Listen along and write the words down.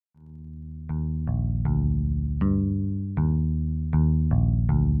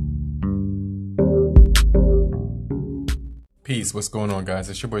Peace, what's going on, guys?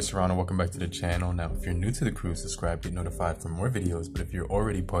 It's your boy Serrano. Welcome back to the channel. Now, if you're new to the crew, subscribe, get notified for more videos. But if you're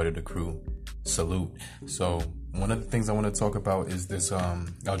already part of the crew, salute. So one of the things I want to talk about is this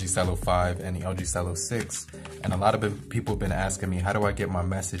LG Stylo 5 and the LG Stylo 6. And a lot of people have been asking me, how do I get my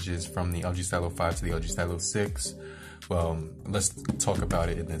messages from the LG Stylo 5 to the LG Stylo 6? Well, let's talk about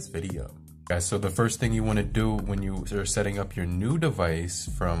it in this video. Guys, so the first thing you want to do when you are setting up your new device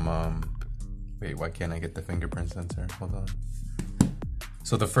from wait, why can't I get the fingerprint sensor? Hold on.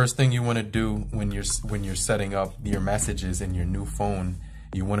 So the first thing you want to do when you're setting up your messages in your new phone,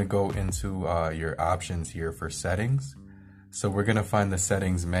 you want to go into your options here for settings. So we're gonna find the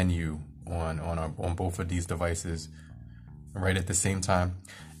settings menu on both of these devices right at the same time.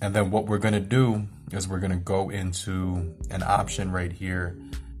 And then what we're gonna do is we're gonna go into an option right here,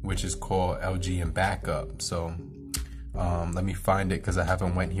 which is called LG and backup. So let me find it because I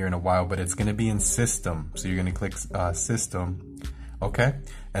haven't went here in a while, but it's gonna be in system. So you're gonna click system, okay?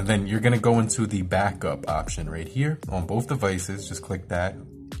 And then you're gonna go into the backup option right here on both devices. Just click that.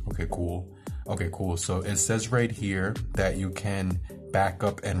 Okay, cool. Okay, cool. So it says right here that you can back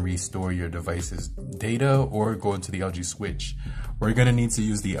up and restore your device's data or go into the LG Switch. We're gonna need to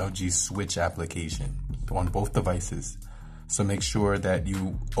use the LG Switch application on both devices. So make sure that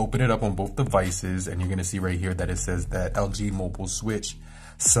you open it up on both devices, and you're gonna see right here that it says that LG Mobile Switch.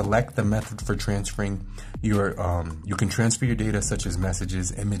 Select the method for transferring your, you can transfer your data such as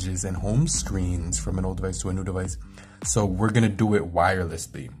messages, images, and home screens from an old device to a new device. So we're gonna do it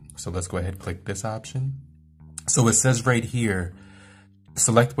wirelessly. So let's go ahead and click this option. So it says right here,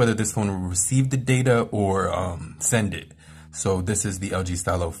 select whether this phone will receive the data or send it. So this is the LG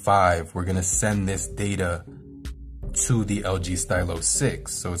Stylo 5. We're gonna send this data to the LG Stylo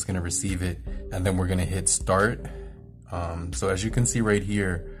 6. So it's gonna receive it, and then we're gonna hit start. So as you can see right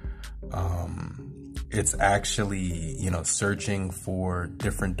here, it's actually, you know, searching for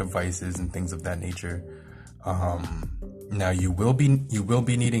different devices and things of that nature. Now you will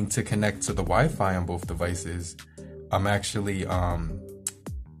be needing to connect to the Wi-Fi on both devices. I'm actually,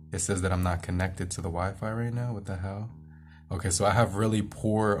 it says that I'm not connected to the Wi-Fi right now. What the hell? Okay, so I have really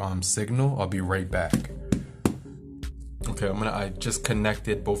poor signal. I'll be right back. Okay, I just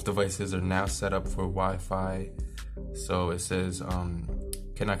connected. Both devices are now set up for Wi-Fi. So it says,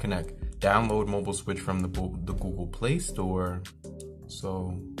 can I connect? Download Mobile Switch from the Google Play Store.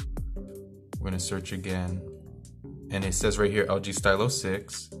 So we're gonna search again. And it says right here, LG Stylo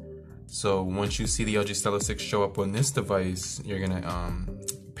 6. So once you see the LG Stylo 6 show up on this device, you're gonna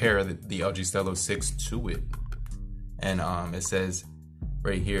pair the LG Stylo 6 to it. And it says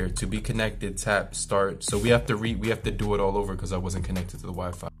right here, to be connected, tap start. So we have to do it all over because I wasn't connected to the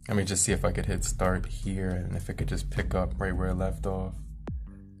Wi-Fi. Let me just see if I could hit start here and if it could just pick up right where it left off.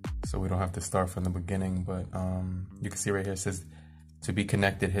 So we don't have to start from the beginning, but you can see right here it says to be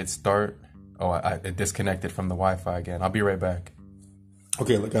connected, hit start. Oh, I disconnected from the Wi-Fi again. I'll be right back.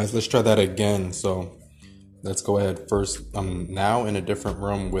 Okay, guys, let's try that again. So let's go ahead first. I'm now in a different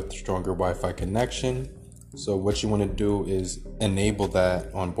room with stronger Wi-Fi connection. So what you want to do is enable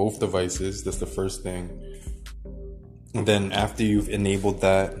that on both devices. That's the first thing. And then after you've enabled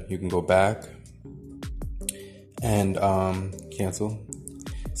that, you can go back and cancel.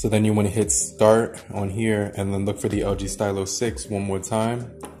 So then you want to hit start on here and then look for the LG Stylo 6 one more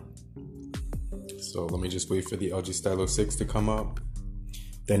time. So let me just wait for the LG Stylo 6 to come up.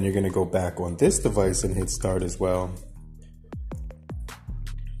 Then you're going to go back on this device and hit start as well.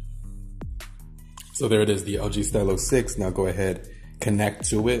 So there it is, the LG Stylo 6. Now go ahead, connect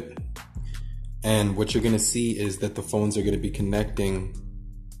to it. And what you're gonna see is that the phones are gonna be connecting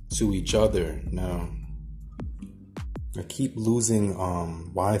to each other. Now, I keep losing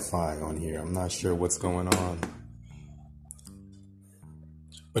Wi-Fi on here. I'm not sure what's going on.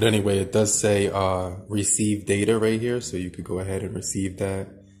 But anyway, it does say receive data right here. So you could go ahead and receive that.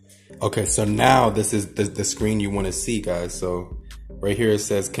 Okay, so now this is the screen you wanna see, guys. So right here it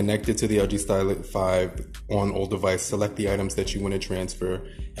says connected to the LG Stylo 5 on old device. Select the items that you want to transfer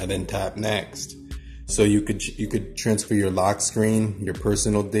and then tap next. So you could transfer your lock screen, your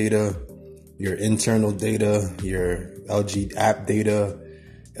personal data, your internal data, your LG app data,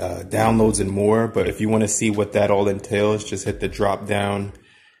 downloads and more. But if you want to see what that all entails, just hit the drop down,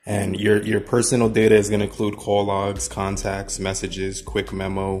 and your personal data is going to include call logs, contacts, messages, quick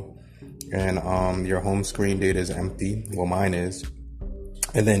memo, and your home screen data is empty. Well, mine is.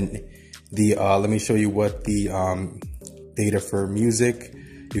 And then let me show you what the data for music.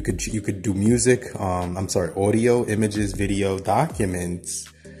 You could do music. I'm sorry, audio, images, video,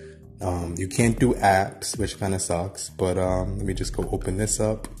 documents. You can't do apps, which kind of sucks. But let me just go open this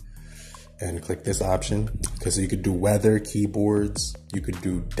up. and click this option. Okay, so you could do weather, keyboards, you could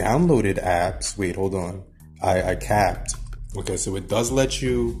do downloaded apps. Wait, hold on. I capped. Okay, so it does let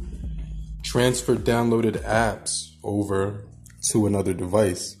you transfer downloaded apps over to another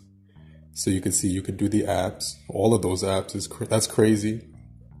device. So you can see you could do the apps, all of those apps. That's crazy.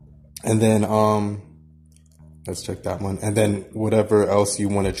 And then let's check that one. And then whatever else you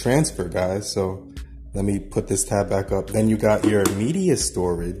want to transfer, guys. So let me put this tab back up. Then you got your media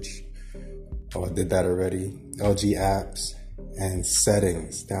storage. Oh, I did that already. LG apps and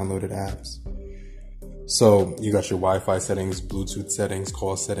settings, downloaded apps. So you got your Wi-Fi settings, Bluetooth settings,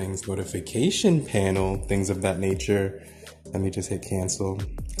 call settings, notification panel, things of that nature. Let me just hit cancel.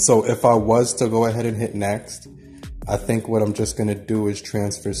 So if I was to go ahead and hit next, I think what I'm just gonna do is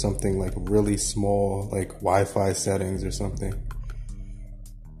transfer something like really small, like Wi-Fi settings or something.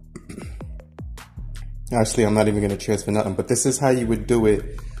 Actually, I'm not even gonna transfer nothing, but this is how you would do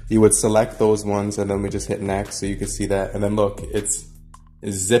it. You would select those ones and then we just hit next so you can see that. And then look, it's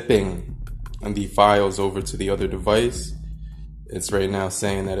zipping the files over to the other device. It's right now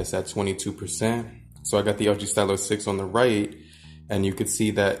saying that it's at 22%. So I got the LG Stylo 6 on the right, and you could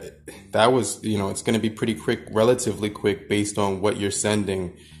see that that was, you know, it's gonna be pretty quick, relatively quick based on what you're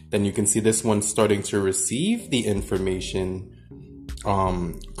sending. Then you can see this one starting to receive the information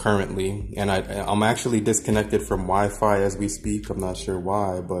currently, and I'm actually disconnected from Wi-Fi as we speak. I'm not sure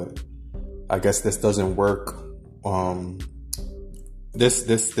why, but I guess this doesn't work.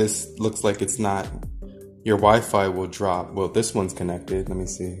 This looks like it's not, your Wi-Fi will drop. Well, this one's connected. Let me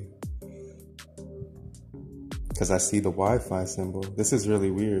see, because I see the Wi-Fi symbol. This is really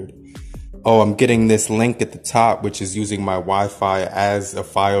weird. Oh, I'm getting this link at the top, which is using my Wi-Fi as a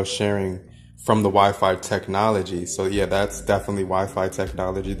file sharing from the Wi-Fi technology. So yeah, that's definitely Wi-Fi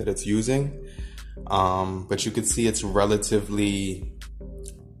technology that it's using. But you can see it's relatively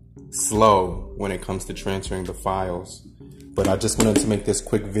slow when it comes to transferring the files. But I just wanted to make this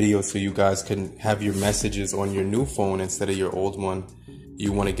quick video so you guys can have your messages on your new phone instead of your old one.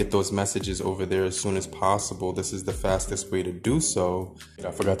 You want to get those messages over there as soon as possible. This is the fastest way to do so.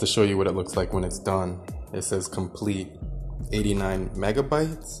 I forgot to show you what it looks like when it's done. It says complete 89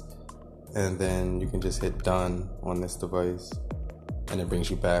 megabytes. And then you can just hit done on this device and it brings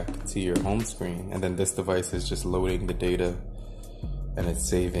you back to your home screen. And then this device is just loading the data and it's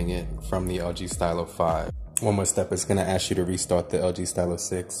saving it from the LG Stylo 5. One more step, it's gonna ask you to restart the LG Stylo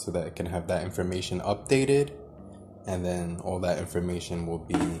 6 so that it can have that information updated, and then all that information will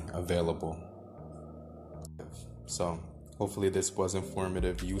be available. So hopefully this was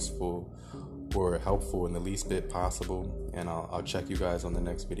informative, useful, or helpful in the least bit possible. And I'll check you guys on the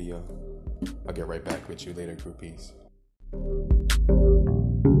next video. I'll get right back with you later, groupies.